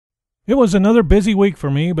It was another busy week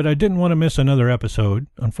for me, but I didn't want to miss another episode.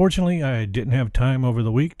 Unfortunately, I didn't have time over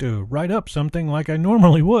the week to write up something like I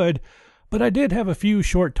normally would, but I did have a few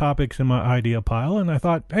short topics in my idea pile, and I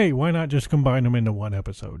thought, hey, why not just combine them into one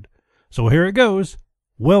episode? So here it goes.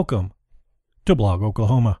 Welcome to Blog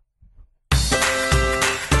Oklahoma.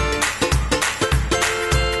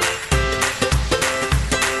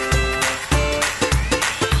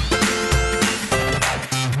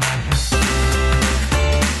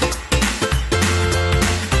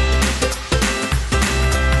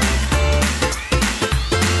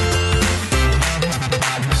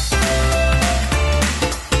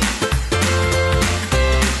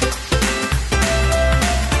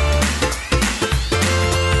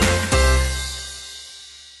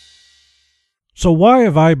 So why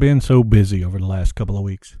have I been so busy over the last couple of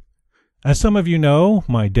weeks? As some of you know,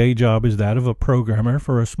 my day job is that of a programmer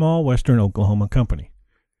for a small western Oklahoma company.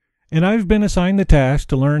 And I've been assigned the task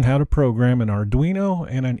to learn how to program an Arduino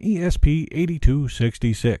and an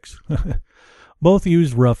ESP8266. Both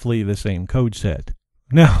use roughly the same code set.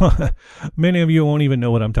 Now, many of you won't even know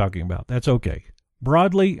what I'm talking about. That's okay.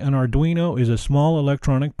 Broadly, an Arduino is a small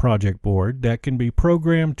electronic project board that can be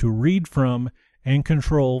programmed to read from and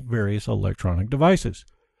control various electronic devices.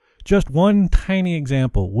 Just one tiny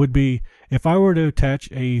example would be if I were to attach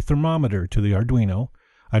a thermometer to the Arduino,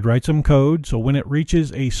 I'd write some code so when it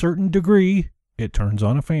reaches a certain degree, it turns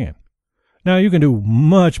on a fan. Now you can do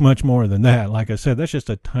much more than that. Like I said, that's just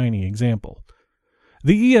a tiny example.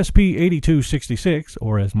 The ESP8266,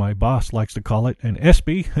 or as my boss likes to call it, an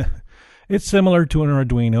ESPI, it's similar to an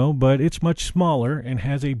Arduino, but it's much smaller and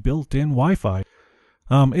has a built-in Wi-Fi.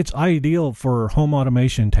 It's ideal for home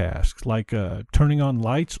automation tasks like turning on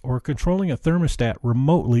lights or controlling a thermostat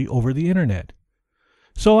remotely over the internet.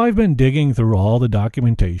 So I've been digging through all the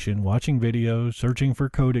documentation, watching videos, searching for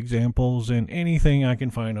code examples, and anything I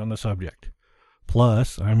can find on the subject.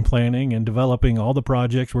 Plus, I'm planning and developing all the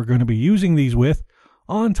projects we're going to be using these with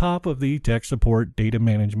on top of the tech support, data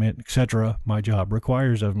management, etc. my job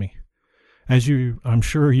requires of me. As I'm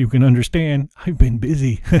sure you can understand, I've been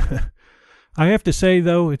busy. I have to say,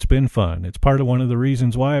 though, it's been fun. It's part of one of the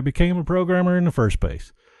reasons why I became a programmer in the first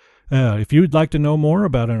place. If you'd like to know more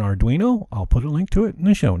about an Arduino, I'll put a link to it in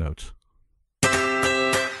the show notes.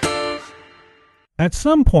 At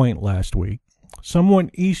some point last week,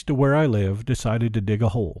 someone east of where I live decided to dig a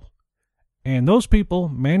hole. And those people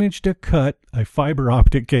managed to cut a fiber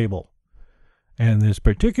optic cable. And this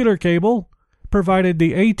particular cable provided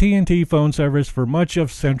the AT&T phone service for much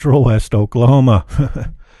of central west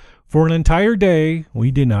Oklahoma. For an entire day,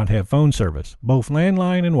 we did not have phone service. Both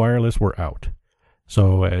landline and wireless were out.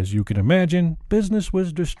 So, as you can imagine, business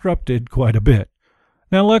was disrupted quite a bit.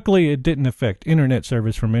 Now, luckily, it didn't affect internet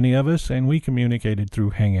service for many of us, and we communicated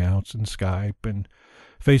through Hangouts and Skype and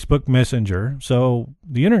Facebook Messenger. So,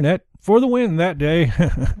 the internet for the win that day.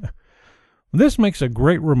 This makes a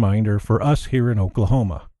great reminder for us here in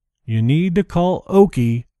Oklahoma. You need to call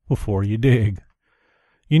Okie before you dig.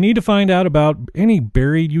 You need to find out about any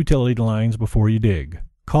buried utility lines before you dig.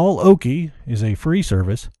 Call Okie is a free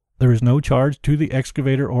service. There is no charge to the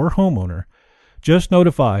excavator or homeowner. Just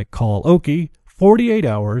notify Call Okie 48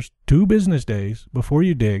 hours, 2 business days before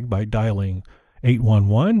you dig by dialing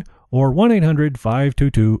 811 or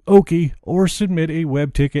 1-800-522-OKIE or submit a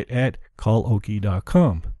web ticket at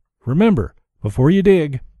callokie.com. Remember, before you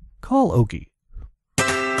dig, call Okie.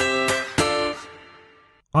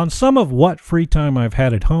 On some of what free time I've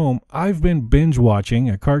had at home, I've been binge watching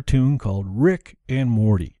a cartoon called Rick and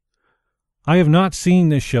Morty. I have not seen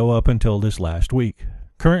this show up until this last week.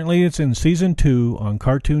 Currently, it's in Season 2 on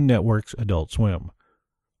Cartoon Network's Adult Swim.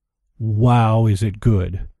 Wow, is it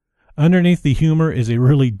good. Underneath the humor is a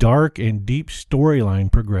really dark and deep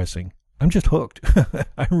storyline progressing. I'm just hooked.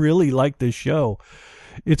 I really like this show.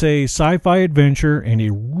 It's a sci-fi adventure and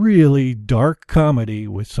a really dark comedy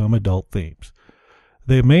with some adult themes.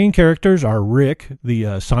 The main characters are Rick,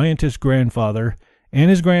 the scientist grandfather, and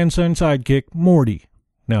his grandson sidekick, Morty.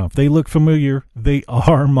 Now, if they look familiar, they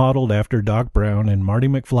are modeled after Doc Brown and Marty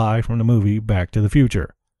McFly from the movie Back to the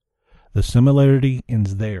Future. The similarity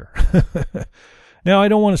ends there. Now, I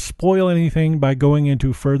don't want to spoil anything by going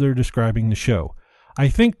into further describing the show. I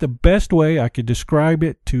think the best way I could describe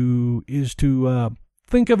it is to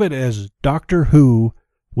think of it as Doctor Who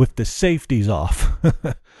with the safeties off.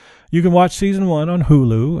 You can watch Season 1 on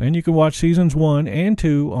Hulu, and you can watch Seasons 1 and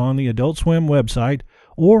 2 on the Adult Swim website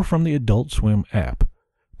or from the Adult Swim app.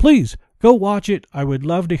 Please, go watch it. I would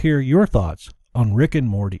love to hear your thoughts on Rick and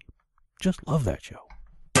Morty. Just love that show.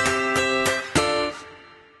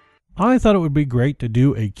 I thought it would be great to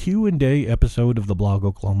do a Q&A episode of the Blog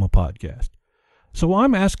Oklahoma podcast. So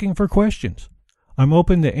I'm asking for questions. I'm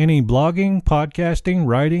open to any blogging, podcasting,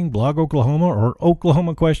 writing, Blog Oklahoma, or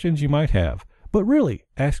Oklahoma questions you might have. But really,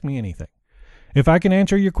 ask me anything. If I can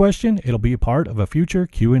answer your question, it'll be a part of a future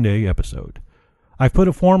Q&A episode. I've put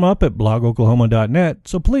a form up at blogoklahoma.net,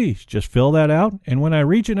 so please just fill that out, and when I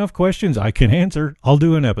reach enough questions I can answer, I'll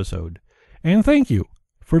do an episode. And thank you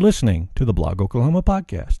for listening to the Blog Oklahoma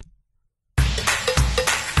podcast.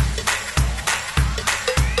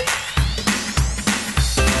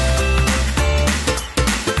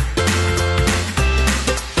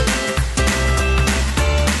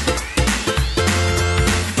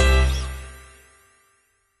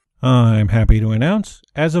 I'm happy to announce,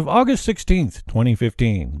 as of August 16th,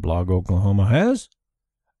 2015, Blog Oklahoma has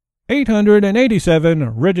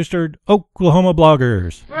 887 registered Oklahoma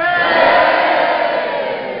bloggers.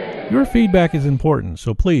 Your feedback is important,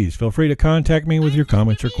 so please feel free to contact me with your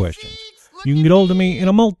comments or questions. You can get hold of me in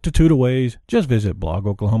a multitude of ways. Just visit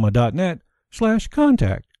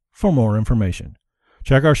blogoklahoma.net/contact for more information.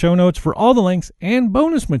 Check our show notes for all the links and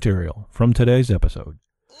bonus material from today's episode.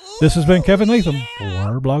 This has been Kevin Latham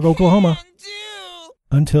for Blog Oklahoma.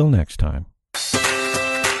 Until next time.